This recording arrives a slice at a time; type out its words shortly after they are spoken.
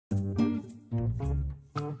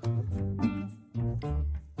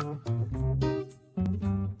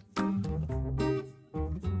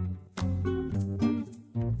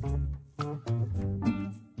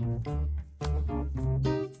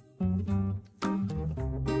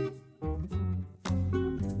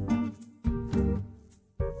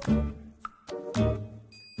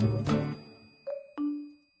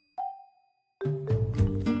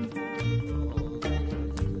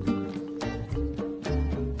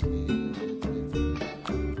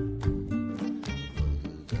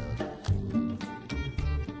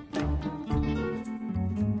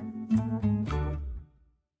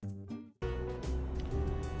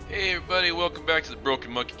everybody, welcome back to the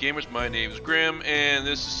Broken Monkey Gamers. My name is Grim, and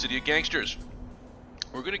this is City of Gangsters.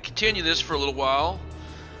 We're going to continue this for a little while,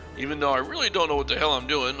 even though I really don't know what the hell I'm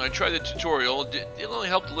doing. I tried the tutorial, it only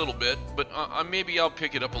helped a little bit, but maybe I'll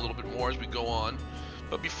pick it up a little bit more as we go on.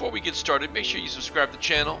 But before we get started, make sure you subscribe to the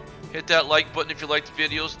channel, hit that like button if you like the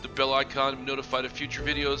videos, the bell icon to be notified of future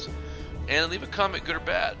videos, and leave a comment, good or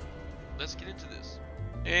bad. Let's get into this.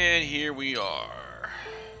 And here we are.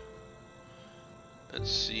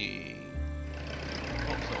 Let's see.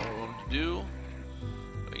 That's not what I wanted to do.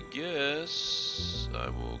 I guess I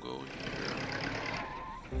will go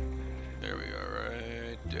here. There we are,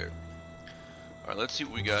 right there. Alright, let's see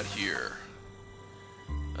what we got here.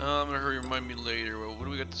 I'm gonna hurry, remind me later. Well, what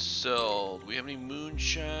do we got to sell? Do we have any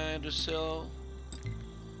moonshine to sell?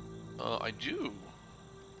 I do.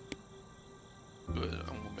 Good,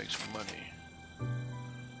 I'm gonna make some money.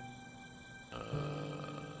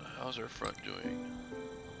 How's our front doing?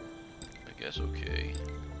 I guess okay.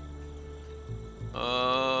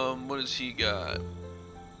 What does he got?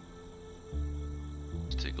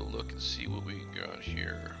 Let's take a look and see what we got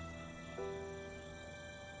here.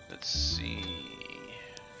 Let's see.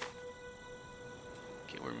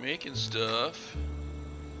 Okay, we're making stuff.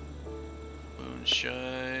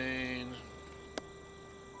 Moonshine.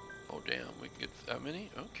 Oh damn, we can get that many?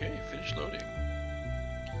 Okay, finish loading.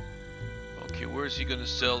 Okay, where's he gonna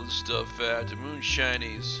sell the stuff at? The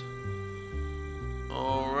moonshinies.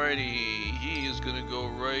 Alrighty, he is gonna go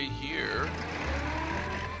right here.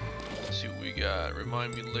 Let's see what we got.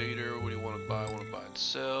 Remind me later. What do you want to buy? I want to buy and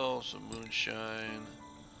sell some moonshine.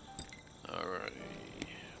 Alrighty,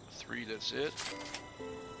 3. That's it.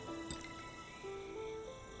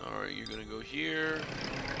 Alright, you're gonna go here.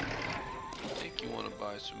 I think you want to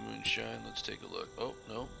buy some moonshine. Let's take a look. Oh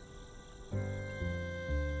no.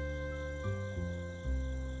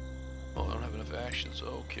 Oh, I don't have enough actions.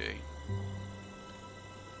 Okay.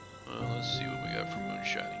 Well, let's see what we got for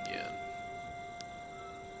moonshine again.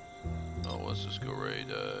 Oh, let's just go right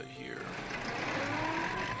here.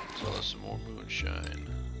 Sell us some more moonshine.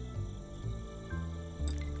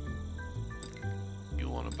 You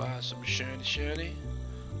want to buy some shiny?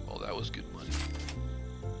 Oh, that was good money.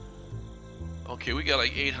 Okay, we got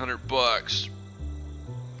like 800 bucks.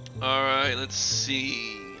 All right, let's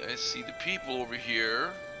see. I see the people over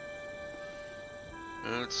here.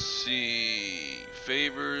 Let's see.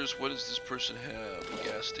 Favors. What does this person have? A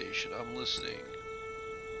gas station. I'm listening.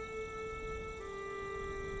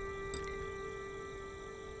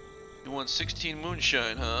 You want 16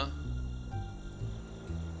 moonshine, huh?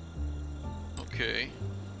 Okay.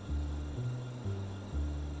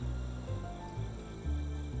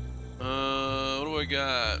 What do I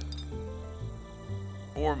got?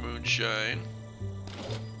 4 moonshine.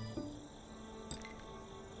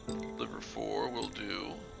 Liver 4 will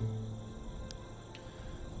do.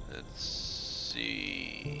 Let's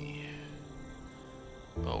see.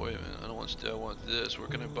 Oh wait a minute, I don't want to. I want this. Where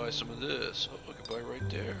can I buy some of this? Oh, I can buy right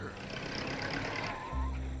there.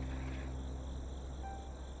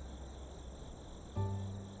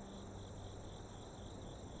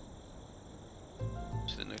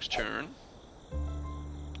 To the next turn.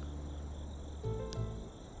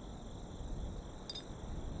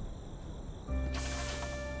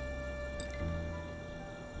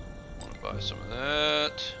 Buy some of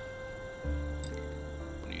that.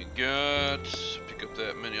 What do you got? Pick up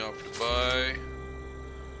that many offer to buy.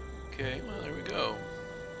 Okay, well there we go.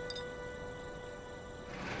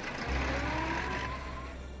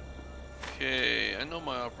 Okay, I know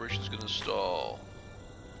my operation's gonna stall.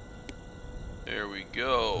 There we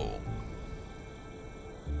go.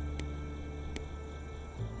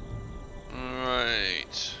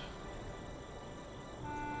 Alright.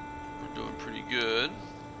 We're doing pretty good.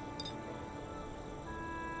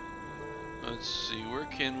 Let's see, where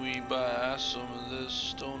can we buy some of this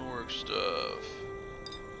stonework stuff?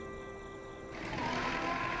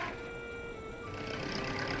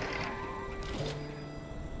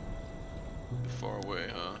 Far away,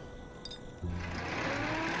 huh?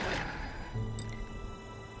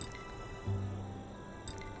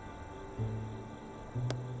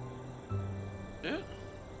 Yeah.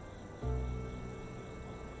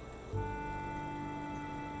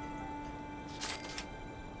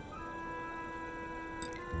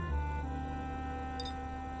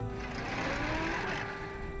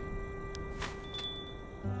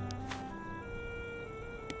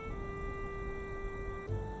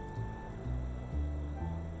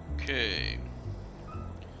 Okay.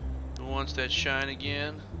 Who wants that shine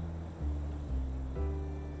again?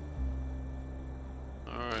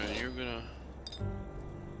 Alright, you're gonna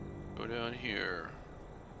go down here.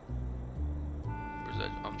 Where's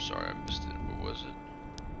that? I'm sorry, I missed it. Where was it?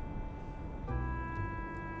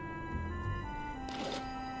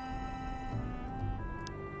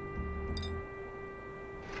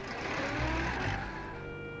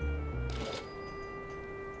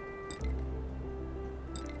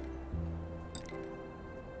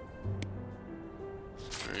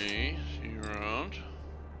 See you around.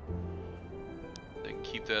 They can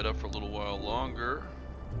keep that up for a little while longer.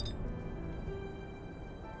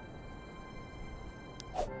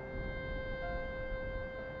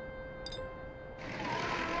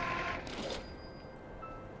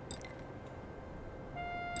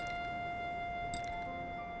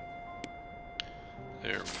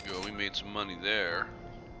 There we go, we made some money there.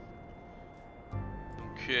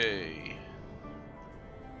 Okay.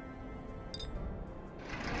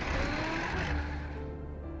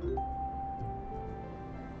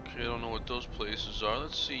 Okay, I don't know what those places are.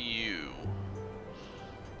 Let's see you.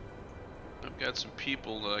 I've got some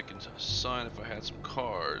people that I can assign if I had some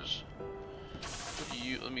cars. What do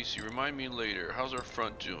you, let me see, remind me later. How's our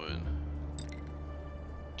front doing?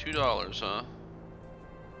 $2, huh?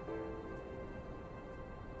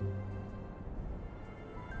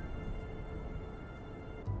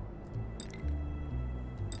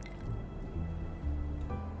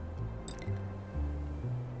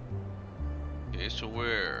 Okay, so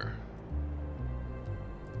where?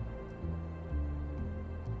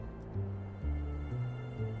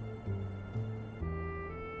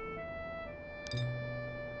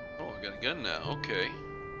 Oh, I got a gun now, okay.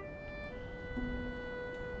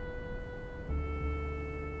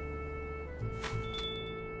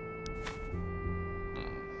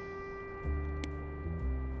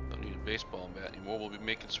 Don't need a baseball bat anymore. We'll be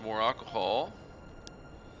making some more alcohol.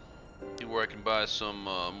 See where I can buy some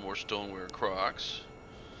more stoneware Crocs.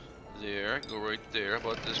 There, I can go right there. How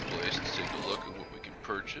about this place? Let's take a look at what we can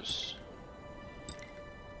purchase.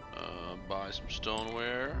 Buy some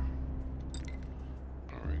stoneware.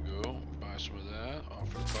 There we go. Buy some of that.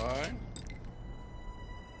 Offer to buy.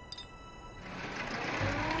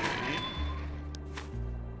 Okay.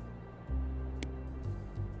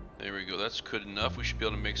 There we go. That's good enough. We should be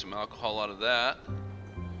able to make some alcohol out of that.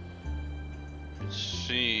 Let's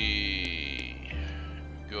see.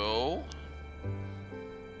 Go.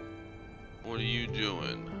 What are you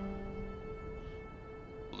doing?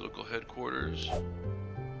 Political headquarters.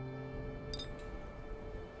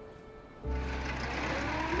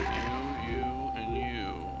 You, and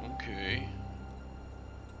you. Okay.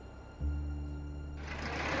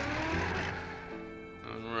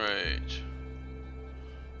 Alright.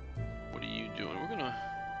 What are you doing? We're gonna...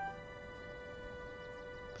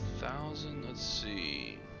 1,000, let's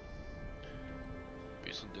see.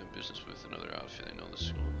 Recently done business with another outfit. I know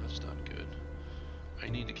this one. That's not good. I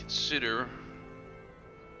need to consider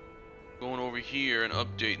going over here and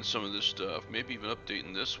updating some of this stuff. Maybe even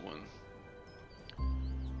updating this one.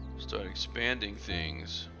 Start expanding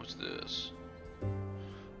things. What's this? I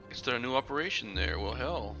can start a new operation there. Well,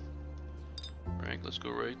 hell. Frank, let's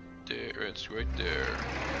go right there. It's right there.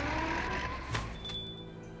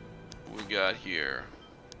 What we got here?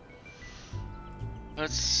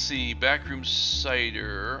 Let's see. Backroom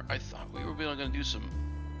cider. I thought we were going to do some.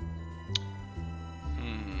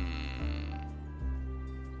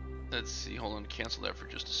 Let's see. Hold on. Cancel that for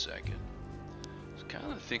just a second. I was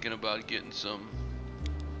kind of thinking about getting some.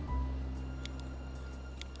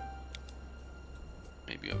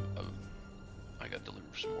 Maybe I got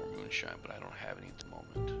delivered some more moonshine, but I don't have any at the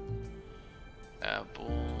moment.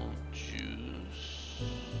 Apple juice.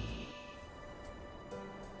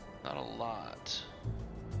 Not a lot.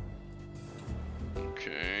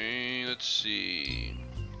 Okay, let's see.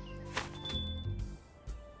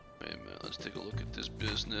 Wait a minute, let's take a look at this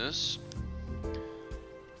business.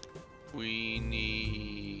 We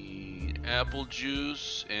need apple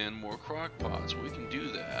juice and more crock pots. We can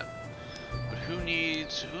do that. But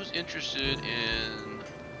who's interested in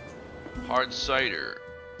hard cider?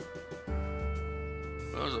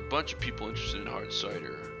 Well, there's a bunch of people interested in hard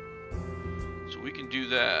cider. So we can do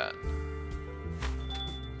that.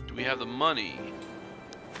 Do we have the money?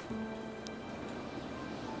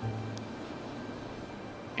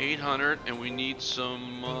 800, and we need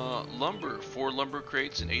some lumber. 4 lumber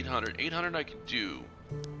crates and 800. 800 I can do.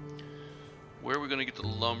 Where are we going to get the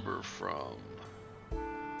lumber from?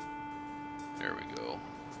 There we go.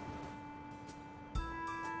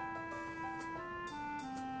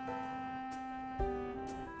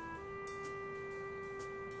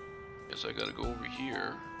 Guess I gotta go over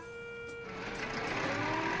here.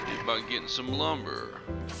 See about getting some lumber.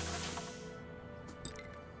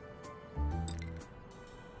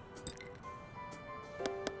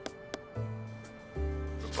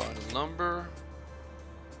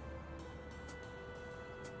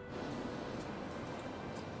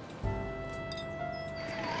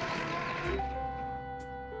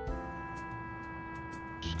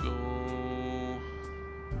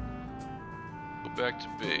 back to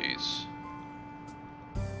base.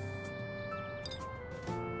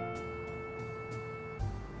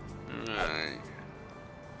 Alright.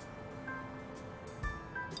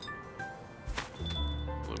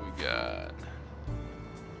 What do we got?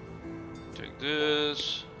 Take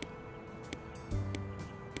this.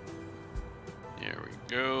 There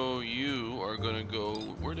we go. You are gonna go.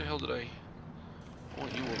 Where the hell did I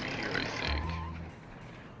want you over here? I think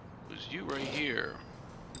it was you right here.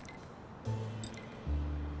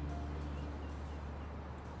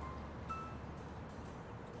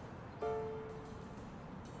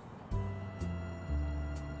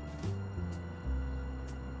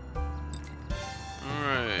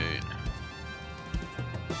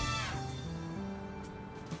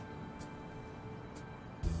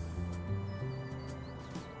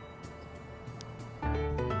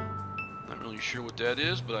 Sure what that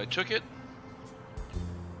is, but I took it.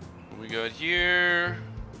 What we got here?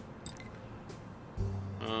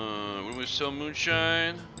 When we sell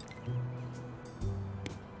moonshine.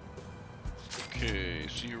 Okay,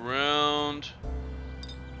 see you around.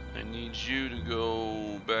 I need you to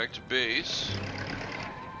go back to base.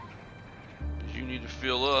 You need to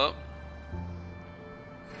fill up.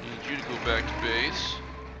 I need you to go back to base.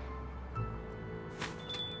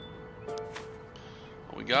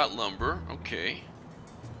 We got lumber, okay.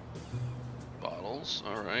 Bottles,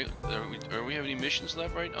 alright. Are we have any missions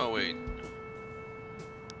left, right? Oh, wait.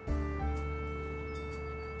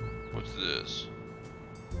 What's this?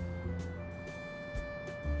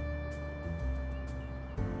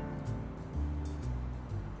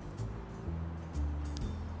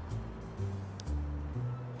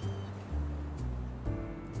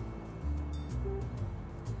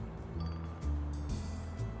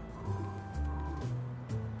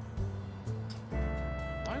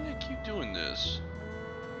 Doing this.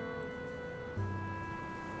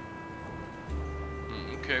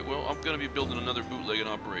 Okay, well, I'm gonna be building another bootlegging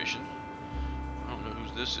operation. I don't know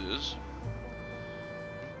whose this is.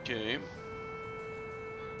 Okay.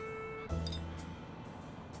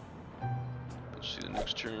 Let's see the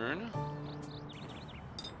next turn.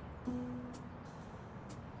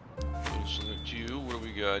 We'll select you. What do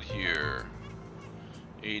we got here?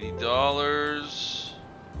 $80.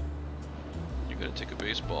 Gonna take a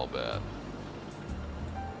baseball bat.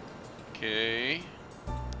 Okay.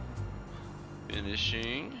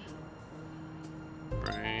 Finishing.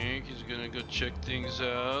 Frank is gonna go check things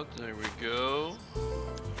out. There we go.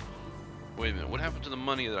 Wait a minute, what happened to the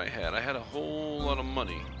money that I had? I had a whole lot of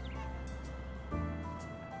money.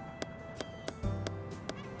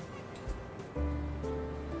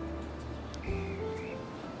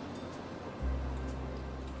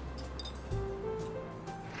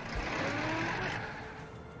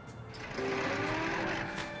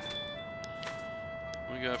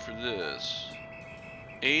 Got for this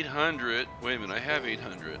 800. Wait a minute, I have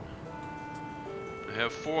 800. I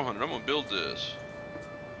have 400. I'm gonna build this.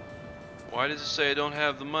 Why does it say I don't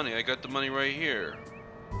have the money? I got the money right here.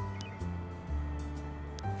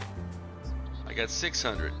 I got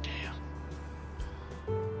 600. Damn.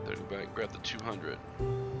 Better go back and grab the 200.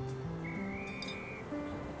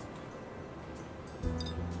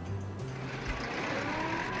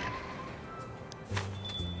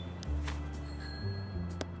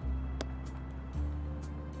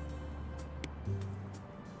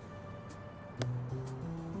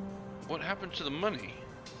 What happened to the money?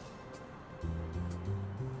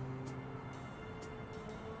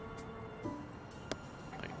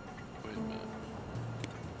 Wait a minute.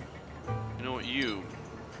 You know what, you?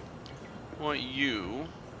 I want you.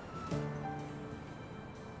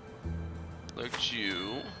 Let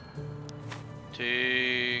you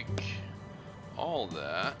take all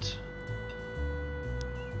that.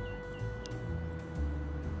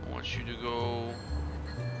 I want you to go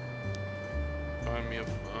find me a...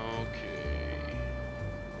 Okay.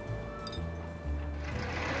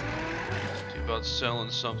 See about selling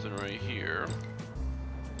something right here.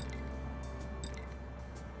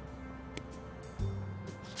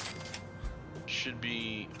 Should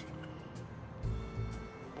be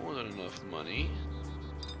more than enough money.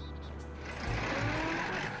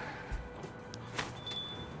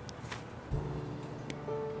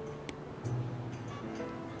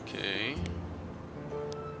 Okay.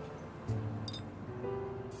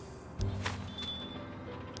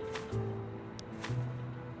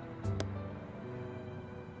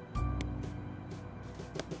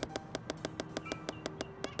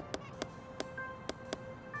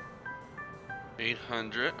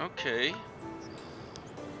 $800. Okay.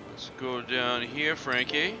 Let's go down here,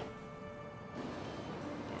 Frankie.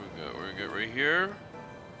 What we got right here.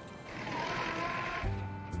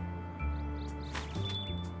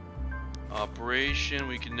 Operation,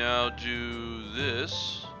 we can now do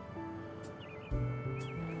this.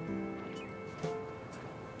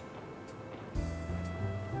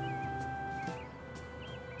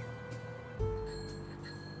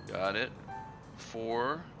 Got it.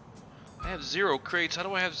 4. I have 0 crates. How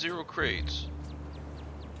do I have 0 crates?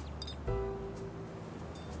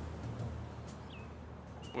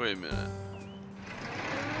 Wait a minute.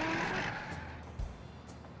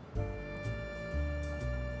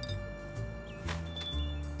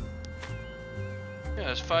 Yeah,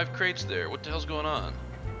 there's 5 crates there. What the hell's going on?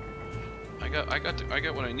 I got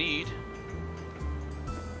what I need.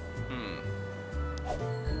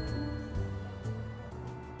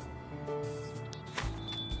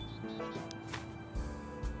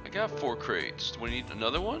 I got 4 crates. Do we need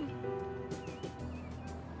another one?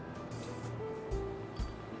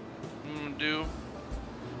 Do.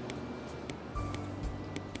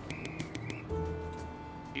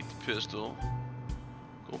 Keep the pistol.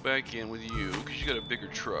 Go back in with you, because you got a bigger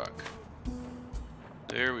truck.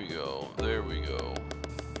 There we go. There we go.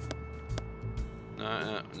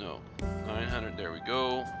 No. 900. There we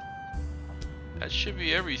go. That should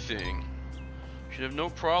be everything. Should have no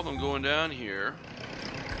problem going down here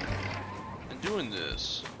and doing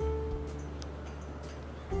this.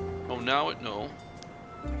 Oh, now it no.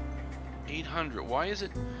 800. Why is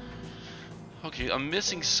it? Okay, I'm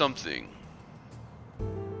missing something.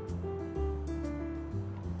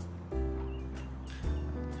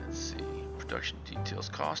 Let's see. Production details,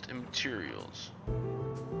 cost and materials.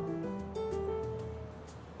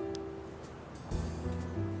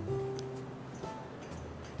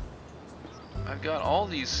 I've got all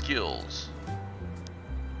these skills.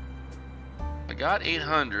 I got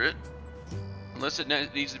 800. Unless it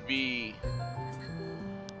needs to be.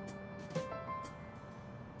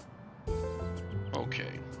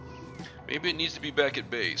 Okay. Maybe it needs to be back at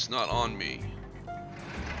base, not on me.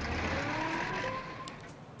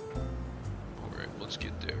 Alright, let's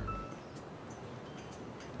get there.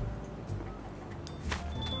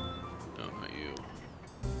 No, not you.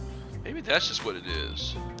 Maybe that's just what it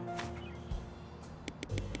is.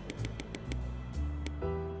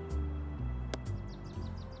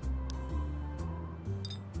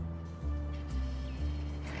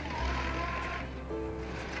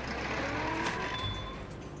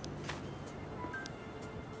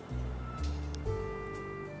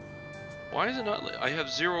 Why is it not? I have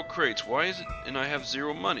 0 crates. Why is it? And I have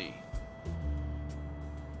 0 money.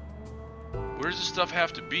 Where does this stuff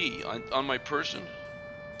have to be? On my person?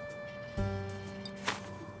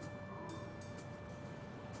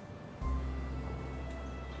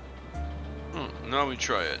 Now we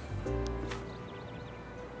try it.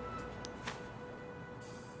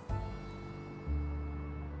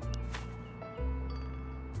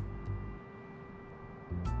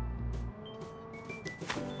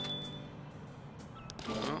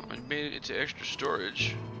 Made it to extra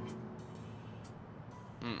storage.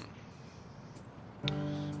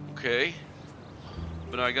 Okay.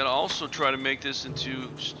 But I gotta also try to make this into,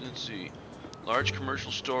 let's see, large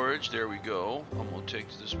commercial storage. There we go. I'm gonna take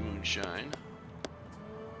this moonshine.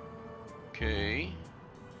 Okay.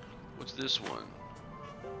 What's this one?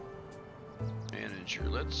 Manager.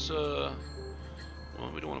 Let's well,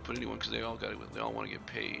 we don't want to put anyone because they all want to get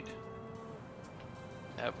paid.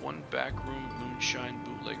 Have 1 backroom moonshine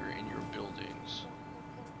bootlegger in your buildings.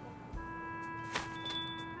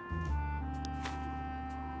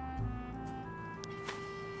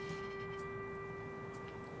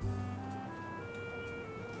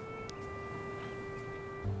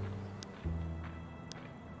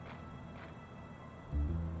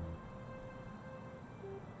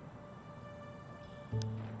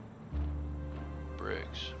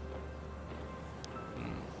 Briggs.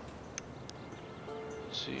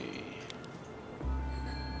 Let's see.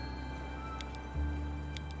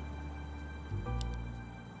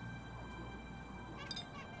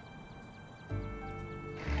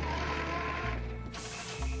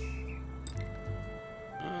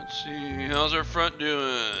 Let's see. How's our front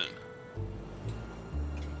doing?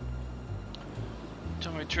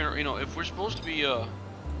 Time I turn, you know, if we're supposed to be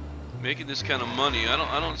making this kind of money,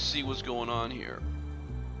 I don't see what's going on here.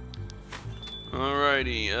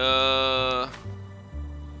 Alrighty.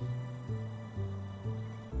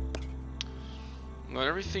 Got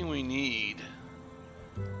everything we need.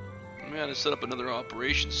 We gotta set up another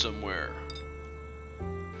operation somewhere.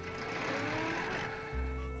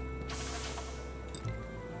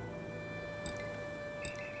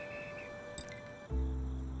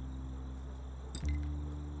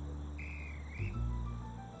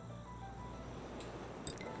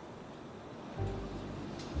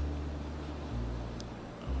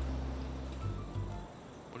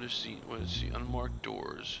 What is he? What is he? Unmarked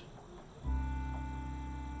doors.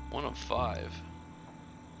 1 of 5.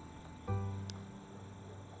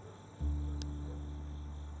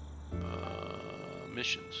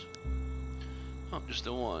 Missions. Oh, just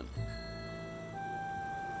the one.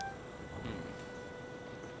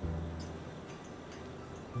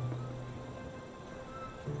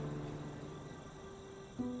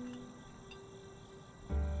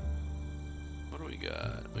 What do we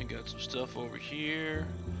got? We got some stuff over here.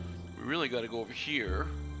 We really got to go over here.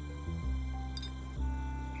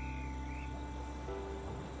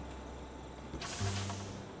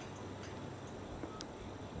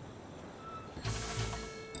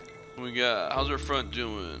 We got, how's our front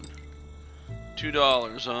doing? $2,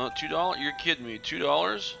 huh? $2? You're kidding me.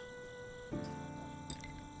 $2?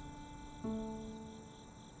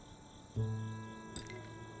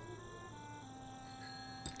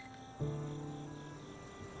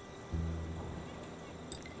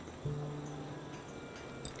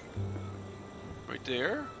 Right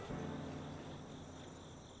there?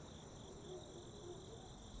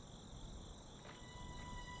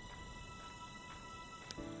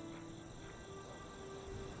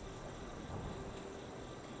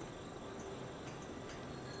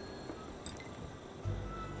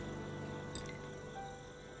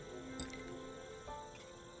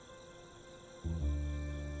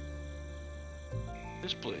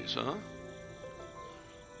 This place, huh?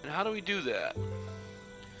 And how do we do that?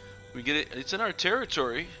 We get it, it's in our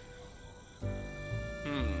territory.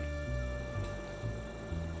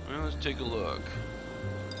 Well, let's take a look.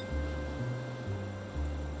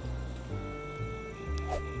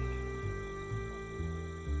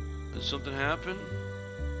 Did something happen?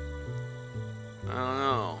 I don't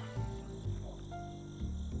know.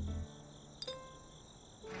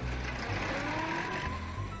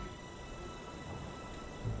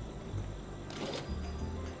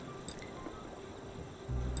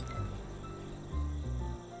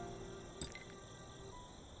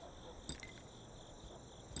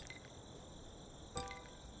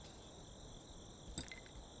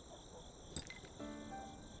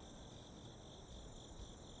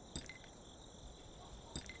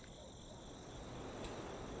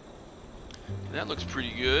 That looks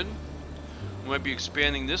pretty good. We might be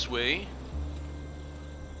expanding this way.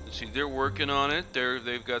 Let's see, they're working on it.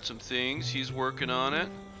 They've got some things. He's working on it.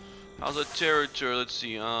 How's the territory? Let's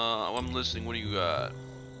see. I'm listening. What do you got?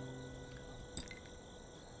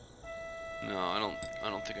 No, I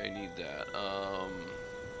don't think I need that.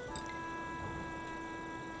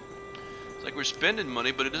 It's like we're spending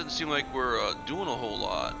money, but it doesn't seem like we're doing a whole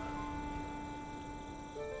lot.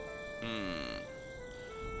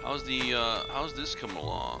 How's this coming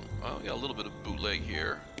along? Well, we got a little bit of bootleg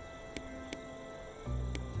here.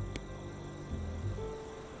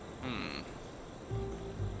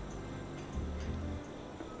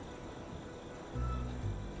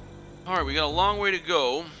 Alright, we got a long way to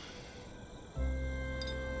go.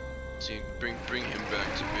 Let's see, bring him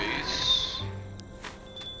back to base.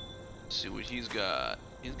 Let's see what he's got.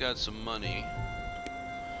 He's got some money.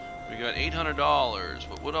 We got $800,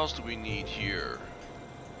 but what else do we need here?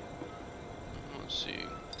 Let's see.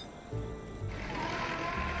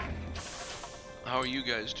 How are you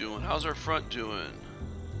guys doing? How's our front doing?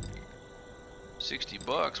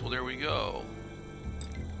 $60. Well, there we go.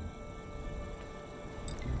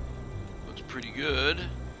 Looks pretty good.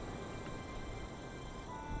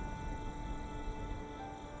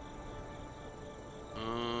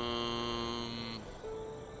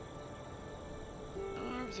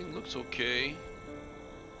 Everything looks okay.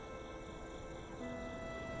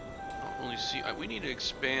 Only see, we need to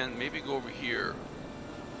expand, maybe go over here.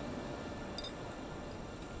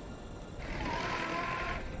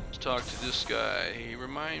 Let's talk to this guy. Hey,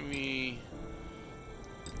 remind me.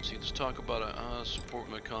 Let's see, let's talk about support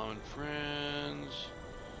my common friends.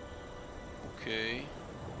 Okay.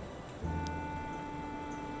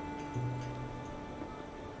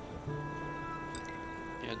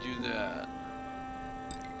 Yeah, do that.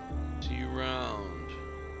 See you around.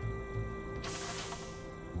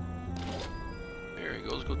 There he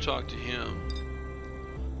goes. Let's go talk to him.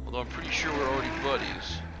 Although I'm pretty sure we're already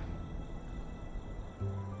buddies.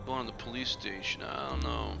 Going to the police station. I don't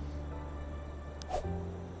know.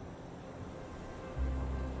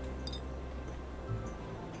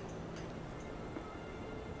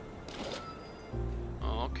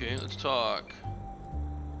 Oh, okay, let's talk.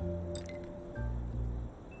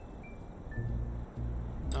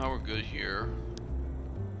 Now we're good here.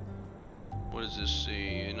 What does this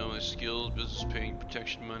say? You know, my skills, business paying,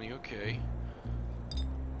 protection money. Okay.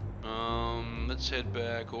 Let's head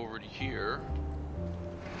back over to here.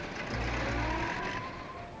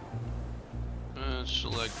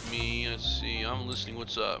 Select me. Let's see. I'm listening.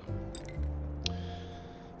 What's up?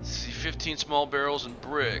 Let's see. 15 small barrels and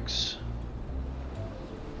bricks.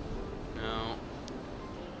 No.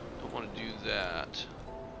 Don't want to do that.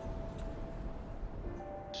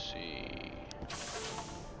 Let's see.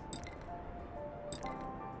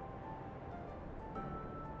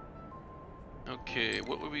 Okay.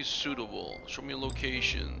 What would be suitable? Show me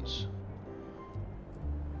locations.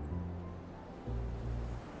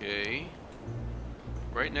 Okay.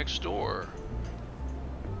 Right next door.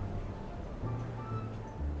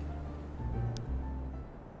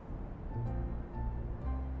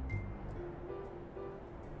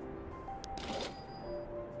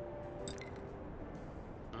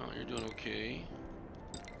 Oh, you're doing okay.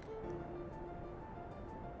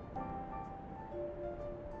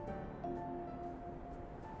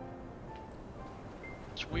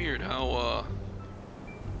 It's weird how,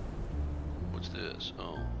 what's this?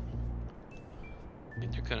 Oh.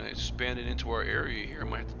 They're kind of expanded into our area here. I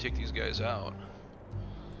might have to take these guys out.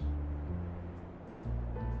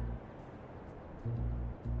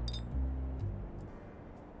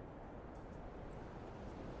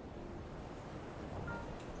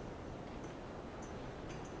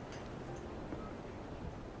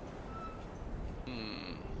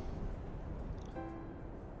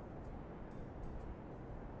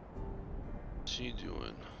 What's he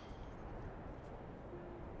doing?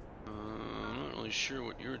 I'm not really sure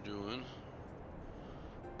what you're doing.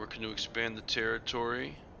 Working to expand the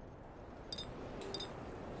territory.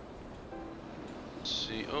 Let's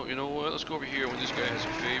see. Oh, you know what? Let's go over here when this guy has a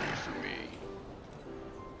favor for me.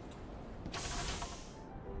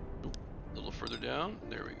 Oop, a little further down.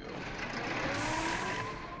 There we go.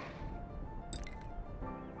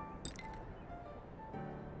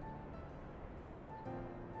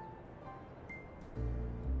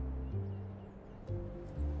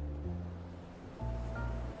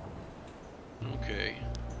 Okay.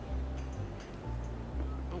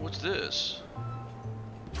 Oh, what's this?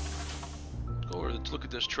 Let's go over to look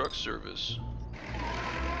at this truck service.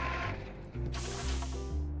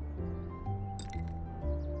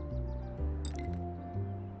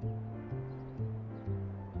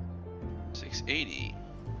 $680.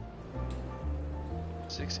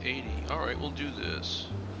 $680. All right, we'll do this.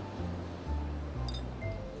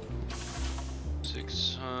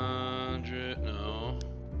 600. No.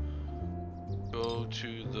 Go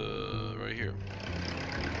to the right here.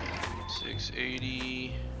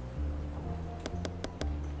 680.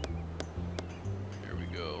 There we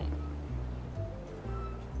go.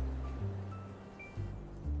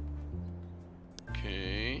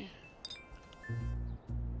 Okay.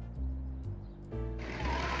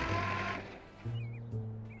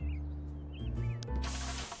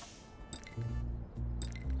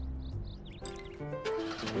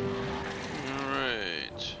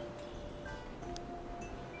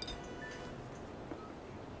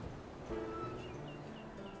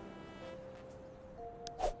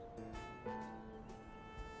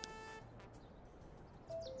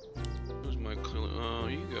 Oh,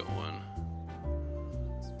 you got one.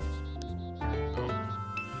 Oh,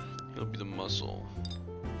 he'll be the muscle.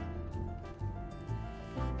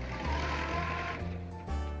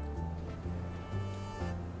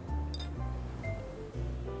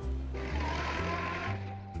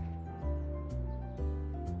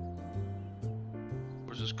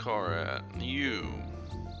 Where's his car at? You.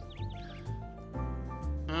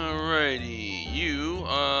 Alrighty, you.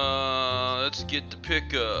 Let's get the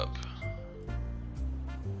pickup.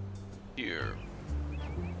 Here.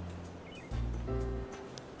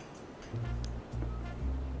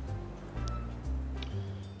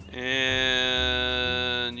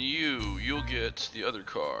 And you'll get the other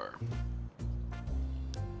car.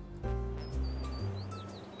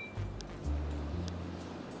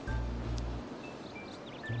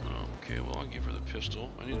 Okay, well, I'll give her the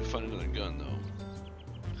pistol. I need to find another gun though.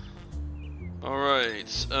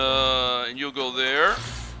 Alright, and you'll go there.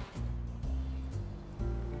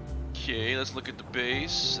 Okay, let's look at the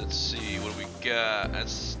base. Let's see, what do we got?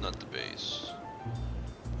 That's not the base.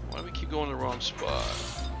 Why do we keep going to the wrong spot?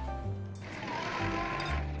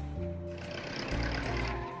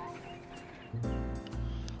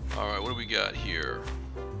 Alright, what do we got here?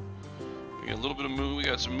 We got a little bit of moon. We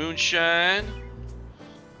got some moonshine.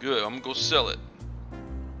 Good, I'm gonna go sell it.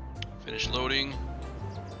 Finish loading.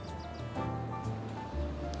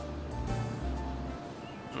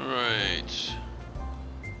 Alright.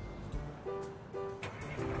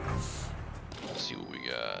 Let's see what we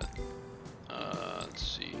got. Let's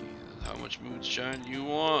see. How much moonshine do you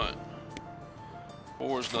want?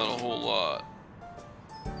 4's not a whole lot.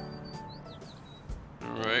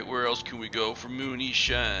 Alright, Alright, where else can we go for Moony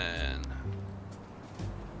Shine?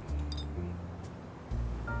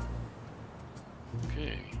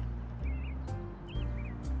 Okay.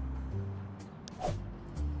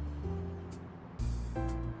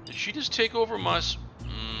 Did she just take over my...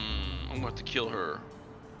 I'm gonna have to kill her.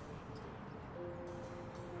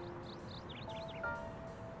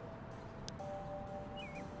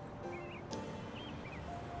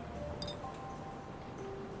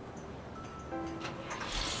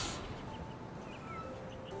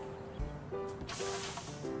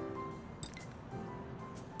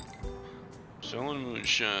 Selling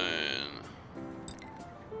moonshine.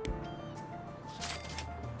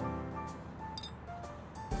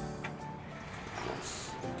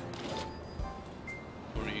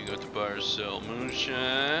 What do you got to buy or sell?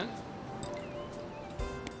 Moonshine.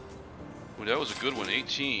 Well, that was a good one.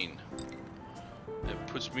 18. That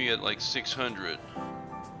puts me at like 600. Oh,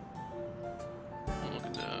 look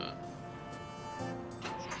at that.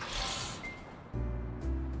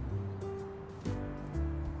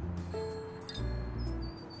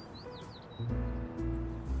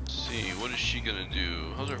 What is she gonna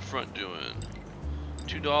do? How's her front doing?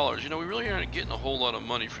 $2. You know, we really aren't getting a whole lot of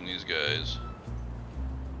money from these guys.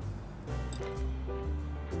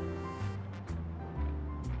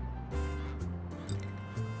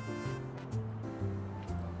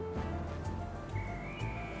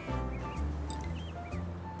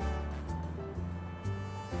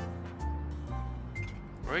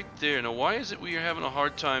 Right there. Now, why is it we are having a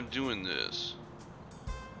hard time doing this?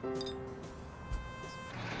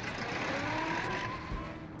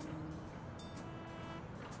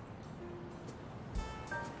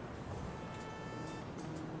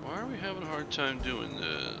 Why are we having a hard time doing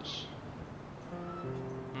this?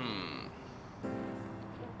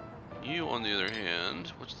 You, on the other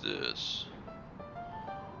hand, what's this?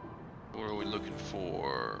 What are we looking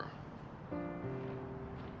for?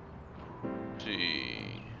 Let's see.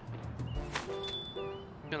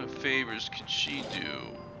 What kind of favors can she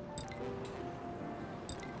do?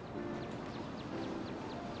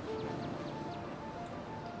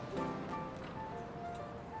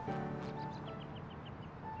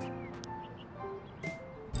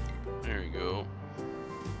 There you go.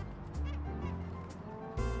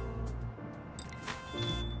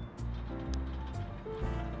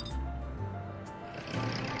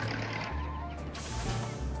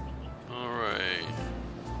 Alright.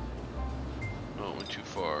 Oh, it went too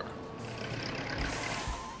far.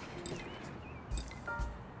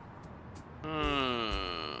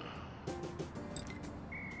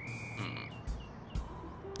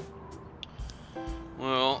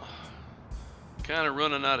 Well, kind of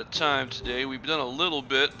running out of time today. We've done a little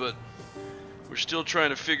bit, but we're still trying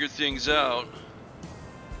to figure things out.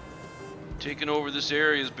 Taking over this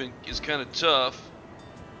area is kind of tough.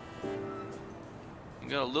 We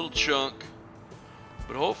got a little chunk,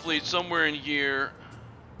 but hopefully somewhere in here.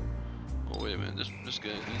 Oh wait a minute, this guy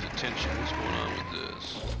needs attention. What's going on with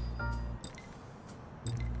this?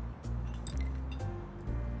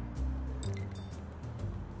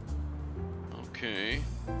 Okay.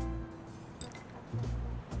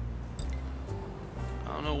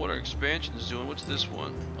 I don't know what our expansion is doing. What's this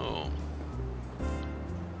one? Oh.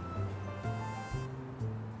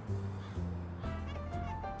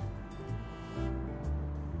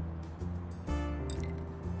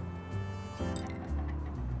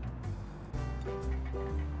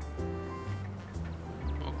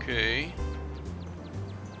 Okay.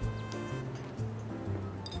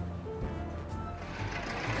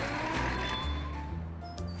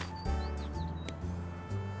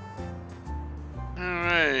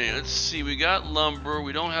 Alright, let's see. We got lumber.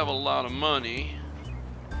 We don't have a lot of money.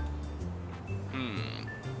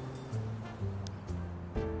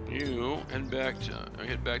 You head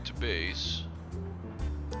back to base.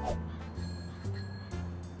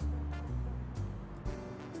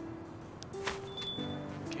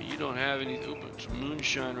 Don't have any. Oops, some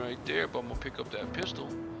moonshine right there, but I'm gonna pick up that pistol,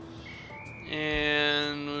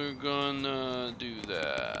 and we're gonna do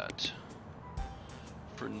that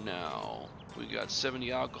for now. We got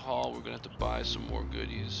 70 alcohol. We're gonna have to buy some more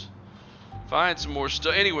goodies, find some more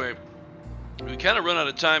stuff. Anyway, we kind of run out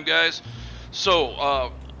of time, guys,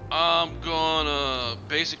 so I'm gonna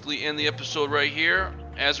basically end the episode right here.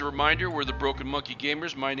 As a reminder, we're the Broken Monkey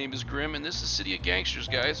Gamers. My name is Grim, and this is City of Gangsters,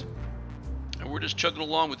 guys. And we're just chugging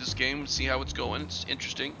along with this game and see how it's going. It's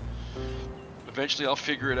interesting. Eventually I'll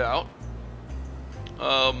figure it out.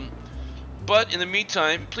 But in the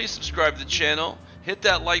meantime, please subscribe to the channel. Hit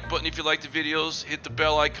that like button if you like the videos. Hit the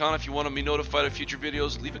bell icon if you want to be notified of future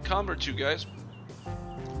videos. Leave a comment or two, guys.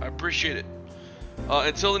 I appreciate it.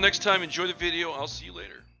 Until the next time, enjoy the video. I'll see you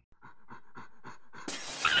later.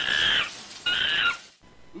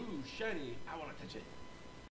 shiny. I want to touch it.